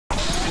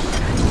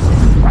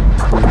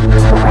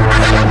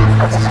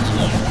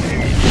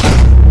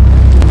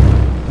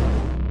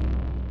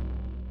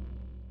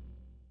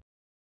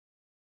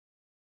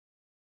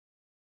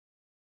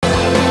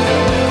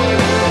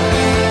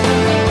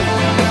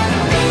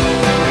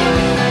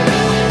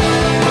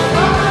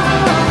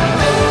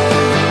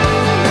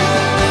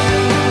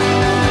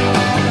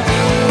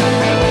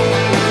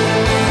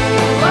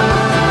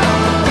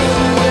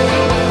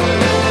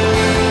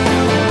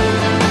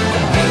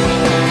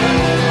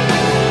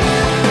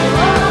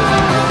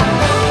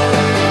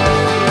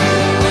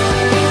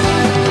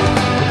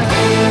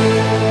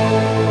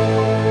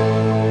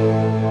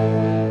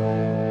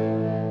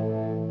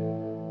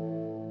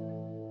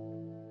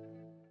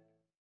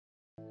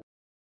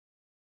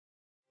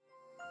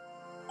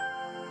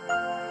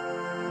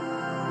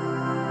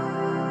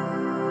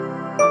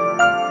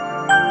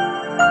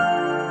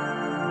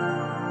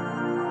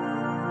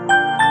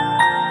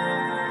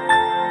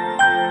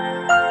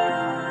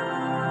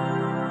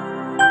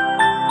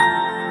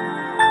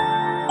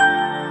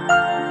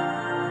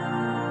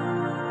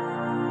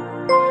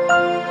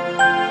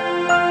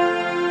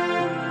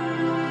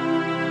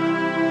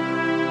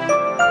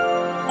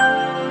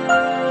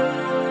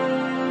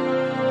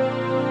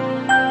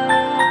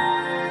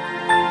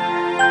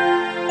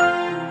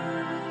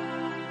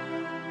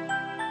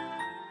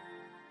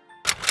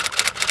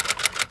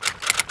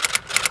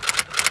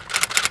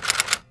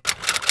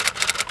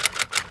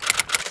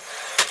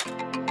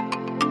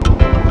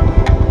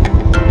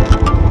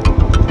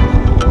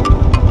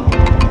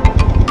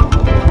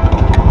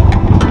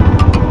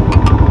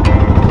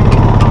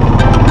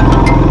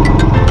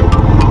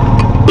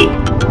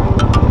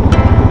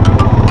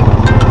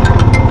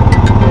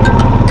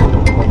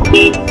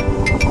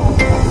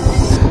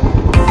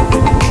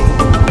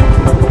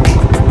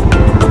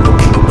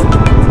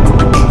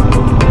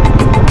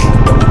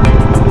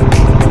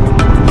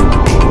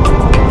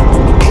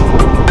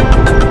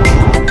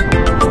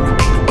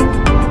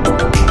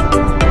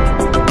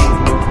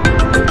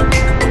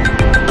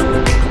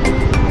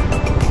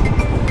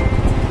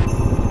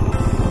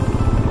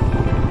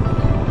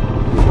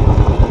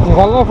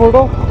निकालना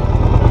फोटो।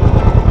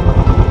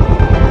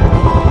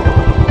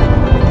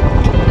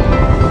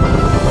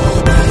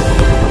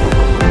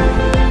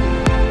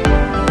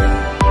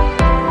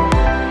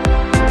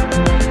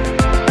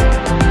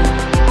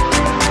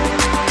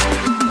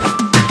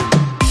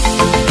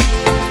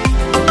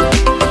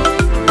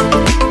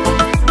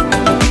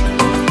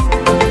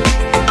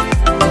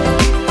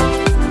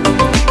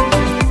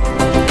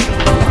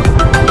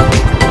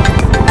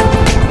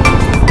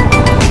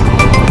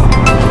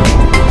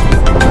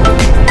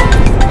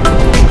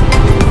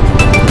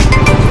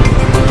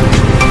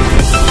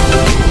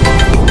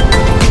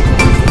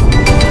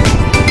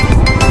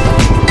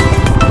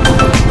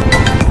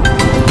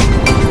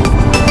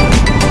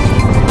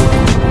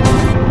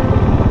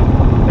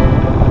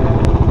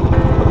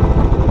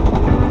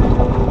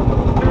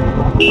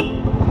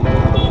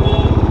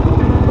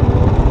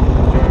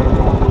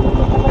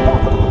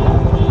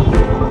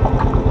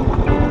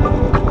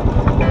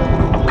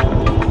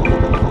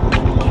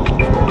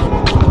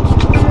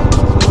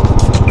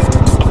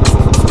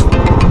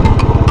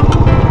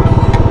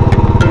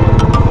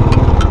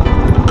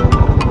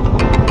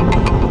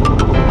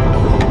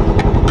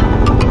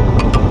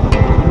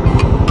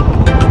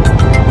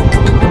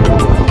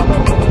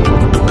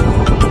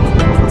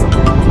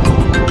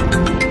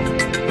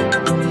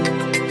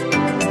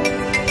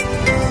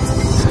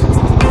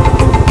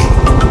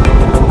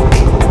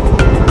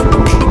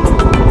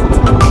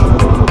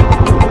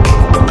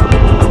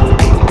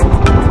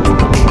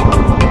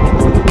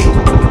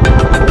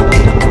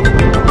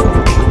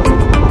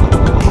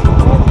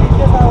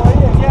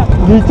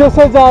 नीचे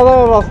से ज्यादा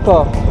है रास्ता।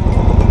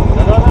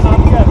 जगह का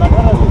नाम क्या है?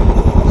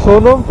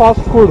 Sonam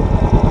fast food.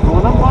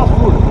 Sonam fast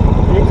food.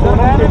 एक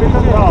सोनम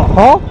टिपिकल था।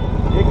 हाँ,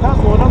 एक था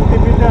सोनम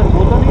टिपिकल,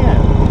 वो तो नहीं है?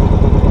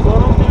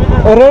 सोनम टिपिकल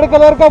रेड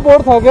कलर का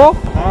बोर्ड था क्या?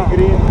 हाँ,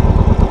 ग्रीन।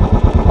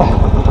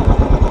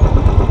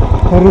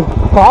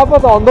 कहाँ पर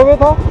था? ऑन द वे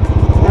था।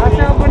 यहाँ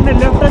से अपन ने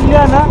लेफ्ट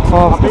लिया ना।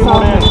 हाँ, अभी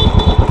सामने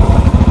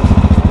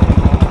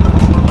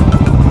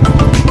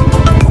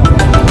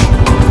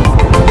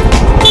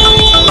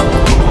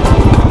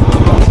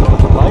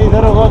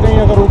इधर होगा कहीं,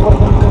 अगर ऊपर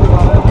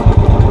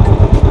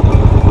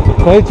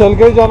नहीं चल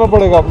के ही जाना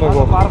पड़ेगा अपने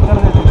को। पार्क कर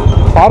देते,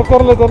 पार्क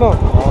कर लेते ना।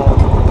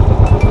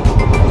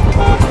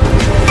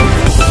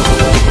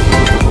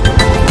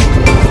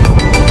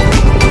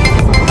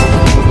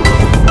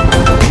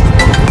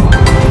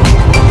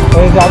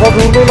 ज्यादा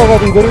दूर नहीं लगा,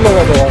 इधर ही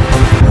लगा था यार।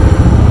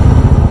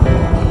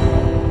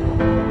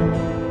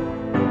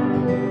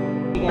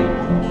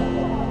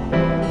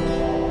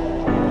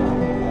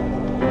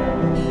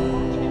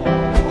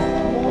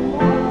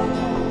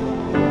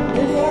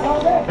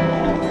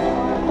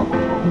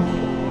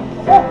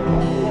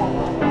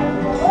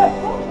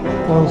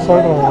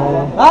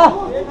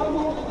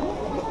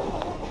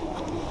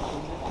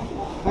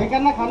 भाई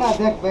करना खाना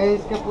देख भाई,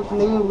 इसके कुछ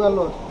नहीं होगा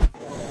लो।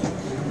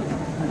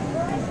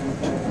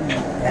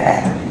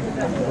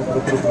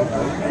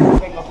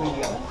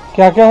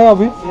 क्या क्या है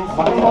अभी? यार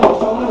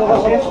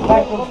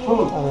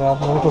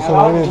मैंने तो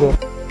सुना ही नहीं था।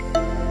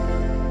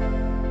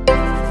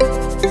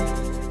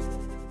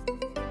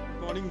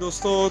 मॉर्निंग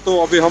दोस्तों, तो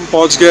अभी हम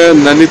पहुंच गए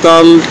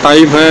नैनीताल।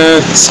 टाइम है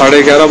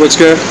 11:30 बज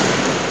गए।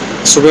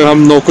 सुबह हम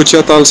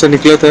नौकुचिया ताल से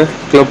निकले थे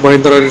क्लब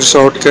महिंद्रा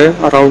रिसोर्ट के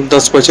अराउंड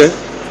 10 बजे।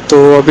 तो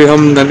अभी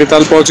हम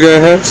नैनीताल पहुंच गए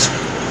हैं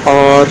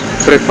और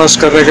ब्रेकफास्ट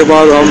करने के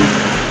बाद हम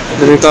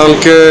नैनीताल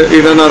के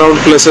in and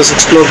around places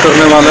explore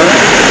करने वाले हैं।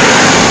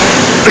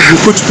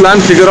 कुछ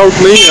प्लान फिगर आउट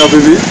नहीं है अभी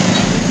भी,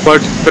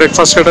 बट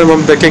ब्रेकफास्ट के टाइम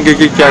हम देखेंगे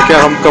कि क्या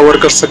क्या हम कवर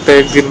कर सकते हैं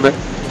एक दिन में।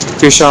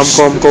 फिर शाम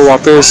को हमको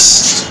वापस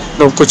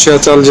नौकुचिया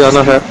ताल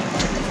जाना है।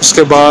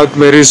 उसके बाद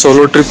मेरी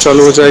सोलो ट्रिप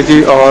चालू हो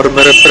जाएगी और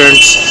मेरे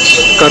फ्रेंड्स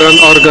करण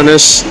और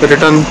गणेश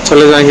रिटर्न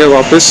चले जाएंगे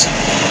वापस।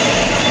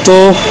 तो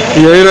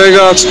यही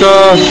रहेगा आज का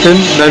दिन,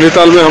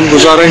 नैनीताल में हम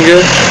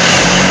गुजारेंगे।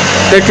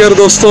 टेक केयर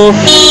दोस्तों,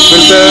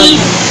 मिलते हैं,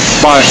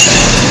 बाय।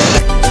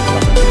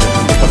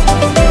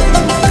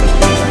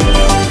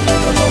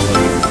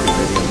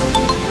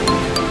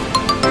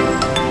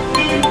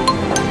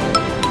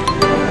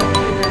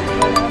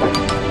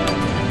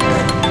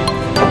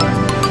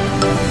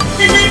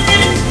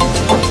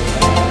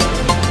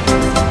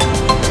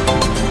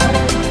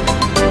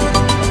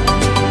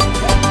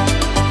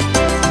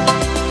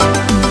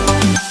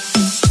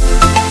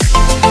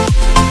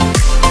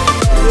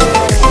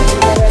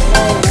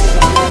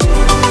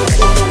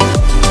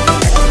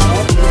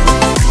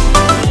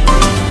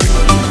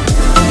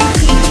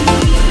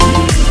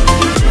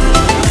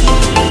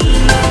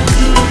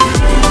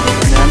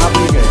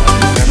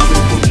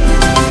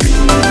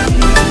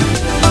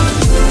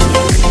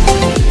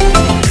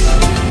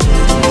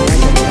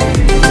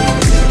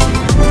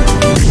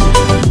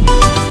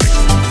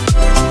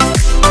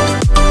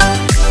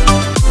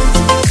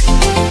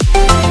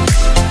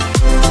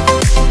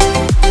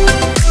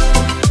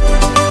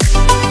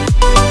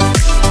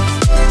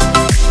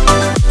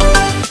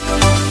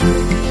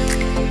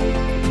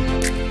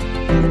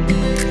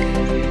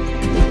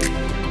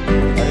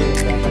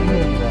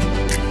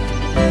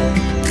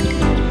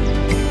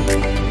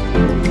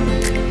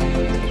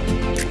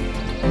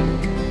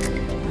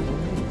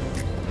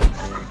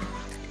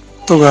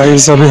 तो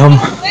गाइस अभी हम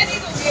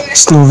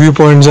स्नो व्यू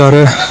पॉइंट जा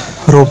रहे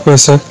हैं रोपवे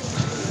से।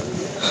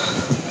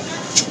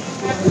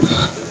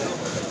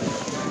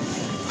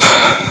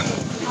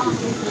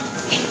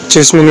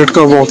 छह मिनट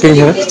का वॉकिंग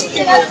है,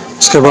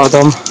 उसके बाद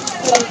हम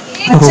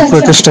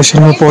रोपवे के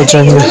स्टेशन में पहुंच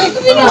जाएंगे।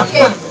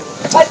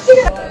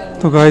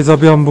 तो गाइस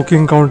अभी हम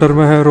बुकिंग काउंटर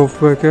में है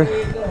रोपवे के।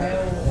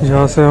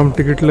 यहाँ से हम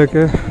टिकट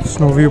लेके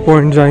स्नो व्यू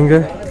पॉइंट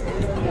जाएंगे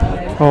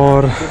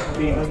और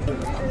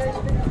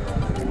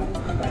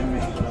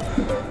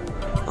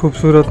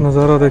खूबसूरत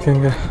नज़ारा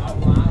देखेंगे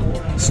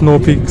स्नो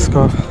पीक्स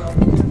का।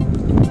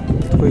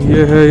 तो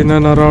ये है इन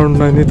एंड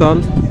अराउंड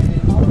नैनीताल।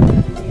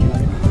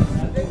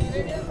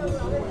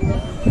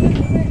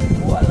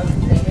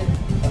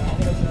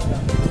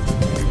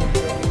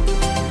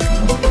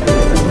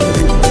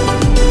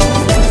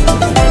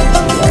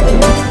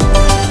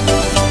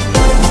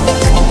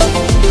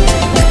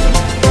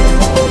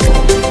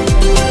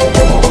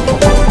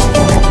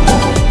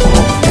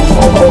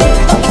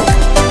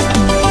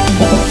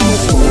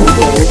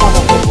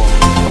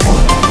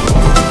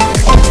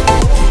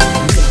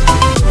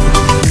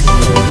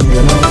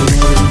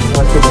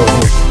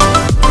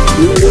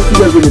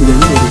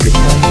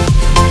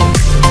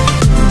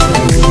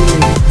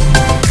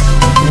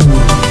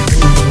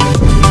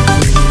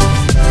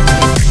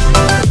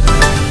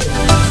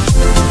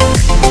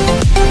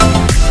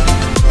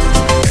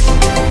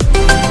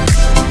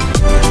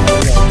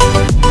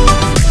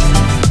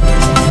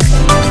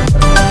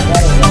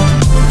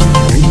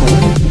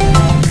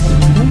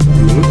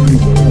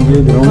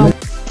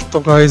 तो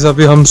गाइस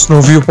अभी हम स्नो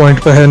व्यू पॉइंट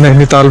पे है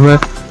नैनीताल में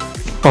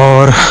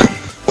और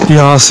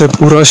यहाँ से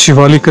पूरा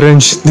शिवालिक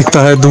रेंज दिखता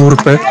है दूर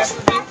पे।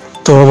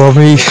 तो अब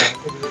अभी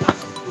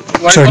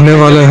चढ़ने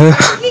वाले हैं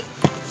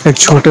एक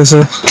छोटे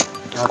से,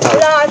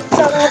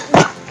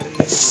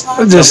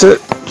 जैसे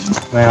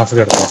मैं यहाँ से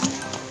करता हूँ,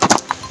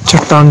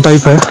 चट्टान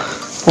टाइप है,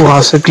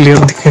 वहाँ से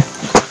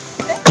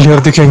क्लियर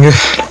दिखेंगे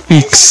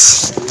पीक्स।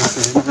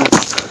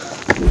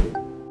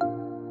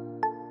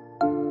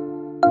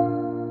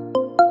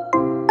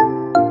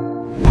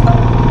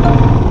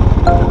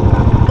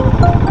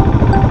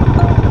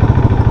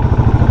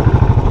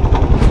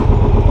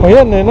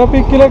 भैया नैना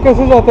पीक के लिए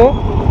कैसे जाते हैं?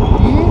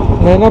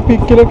 नैना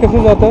पीक के लिए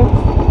कैसे जाते हैं?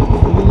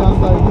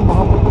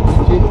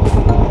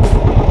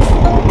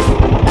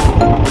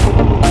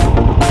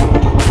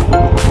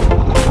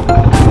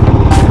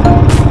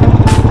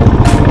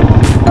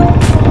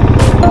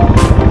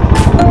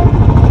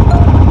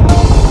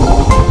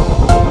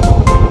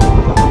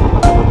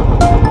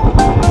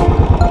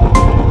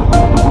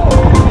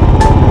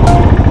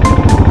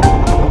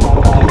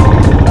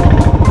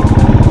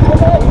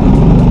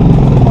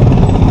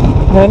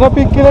 नैना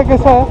पीक के लिए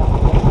कैसा है?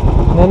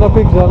 नैना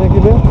पीक जाने के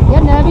लिए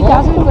यार नैना पीक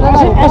जहाँ से भी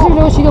ऐसे ऐसे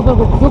लोग सीधे ऊपर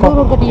को जो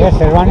रोड कटी है।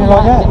 शेरवानी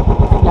रोड है,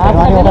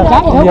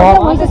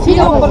 वहीं से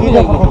सीधे ऊपर को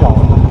जाएगी।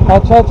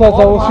 अच्छा,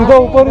 वो सीधा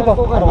ऊपर ही था।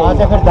 वहाँ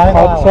से फिर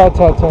जाएगा।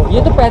 अच्छा।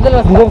 ये तो पैदल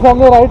रास्ता इधर से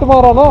हमने राइट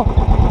मारा ना?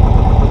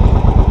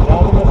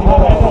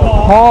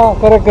 हाँ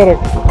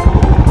करेक्ट।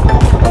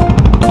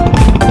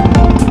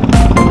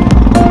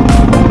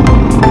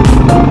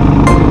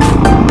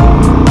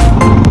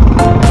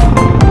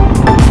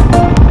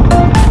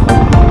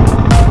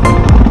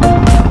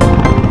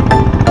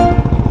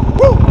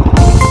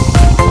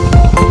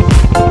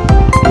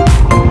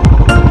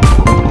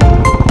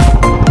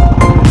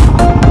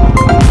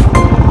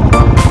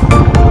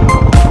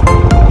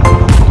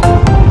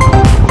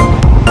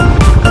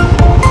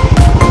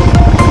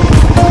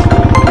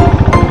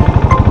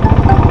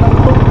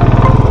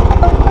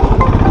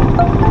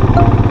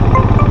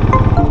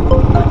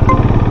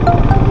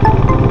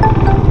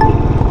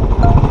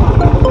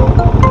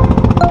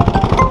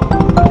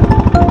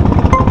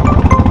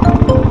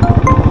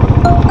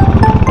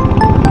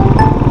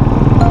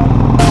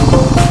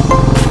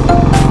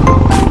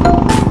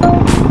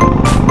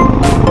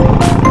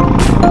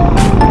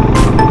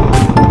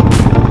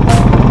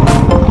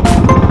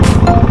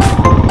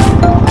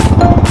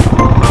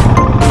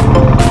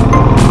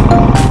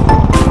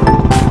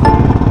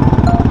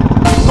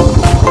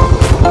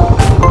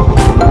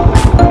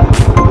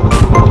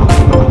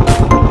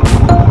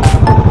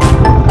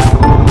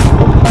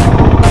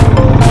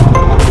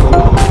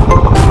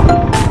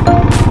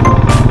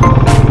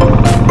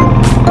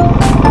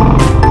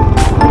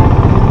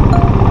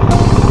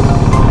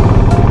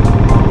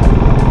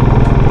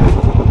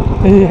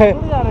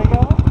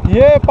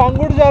 ये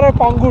पांगुड़ जा रहा है,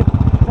 पांगुड़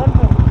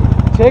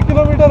 6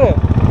 किलोमीटर है।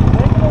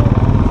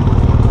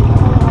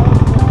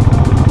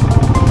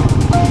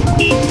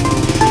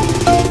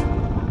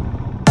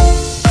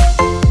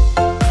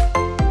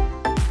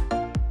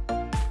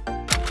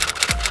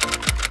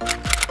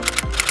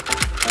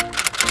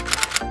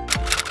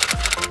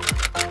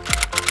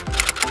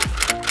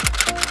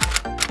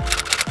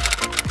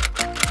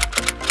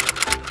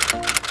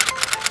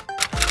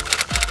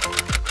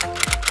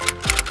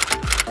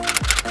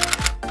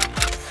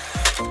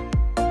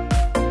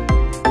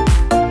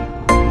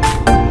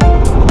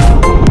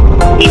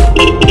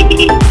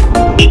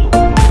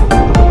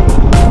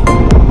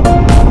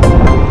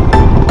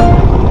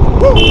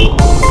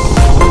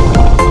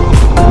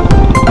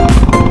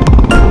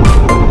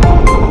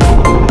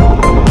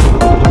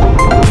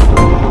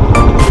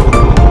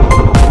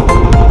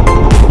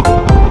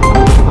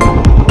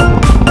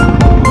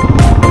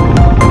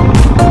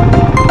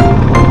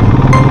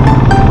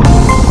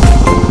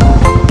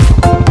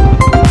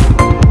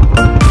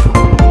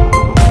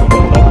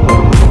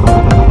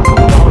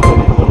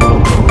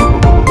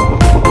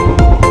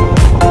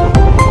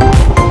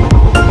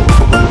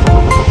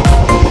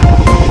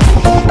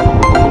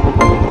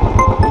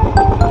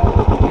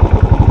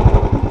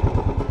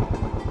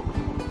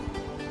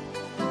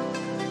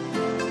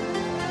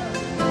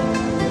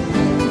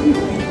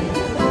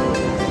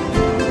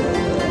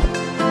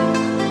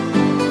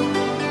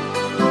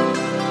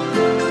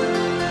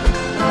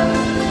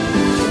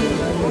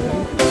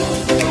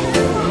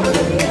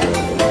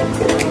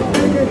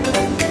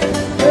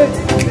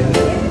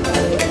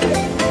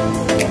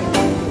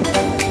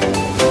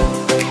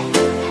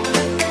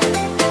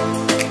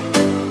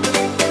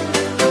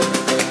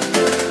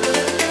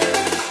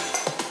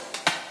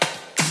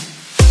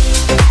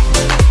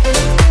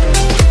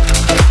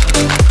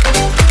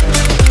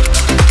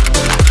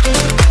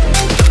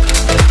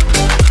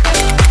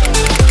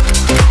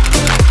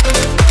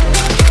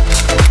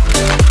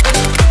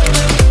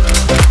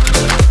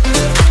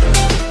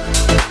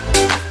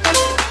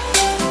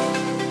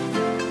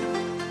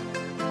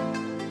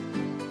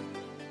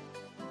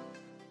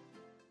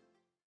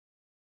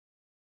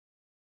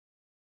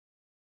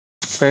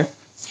 है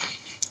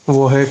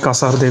वो है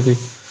कासार देवी।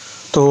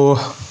 तो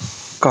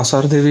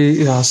कासार देवी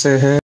यहाँ से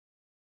है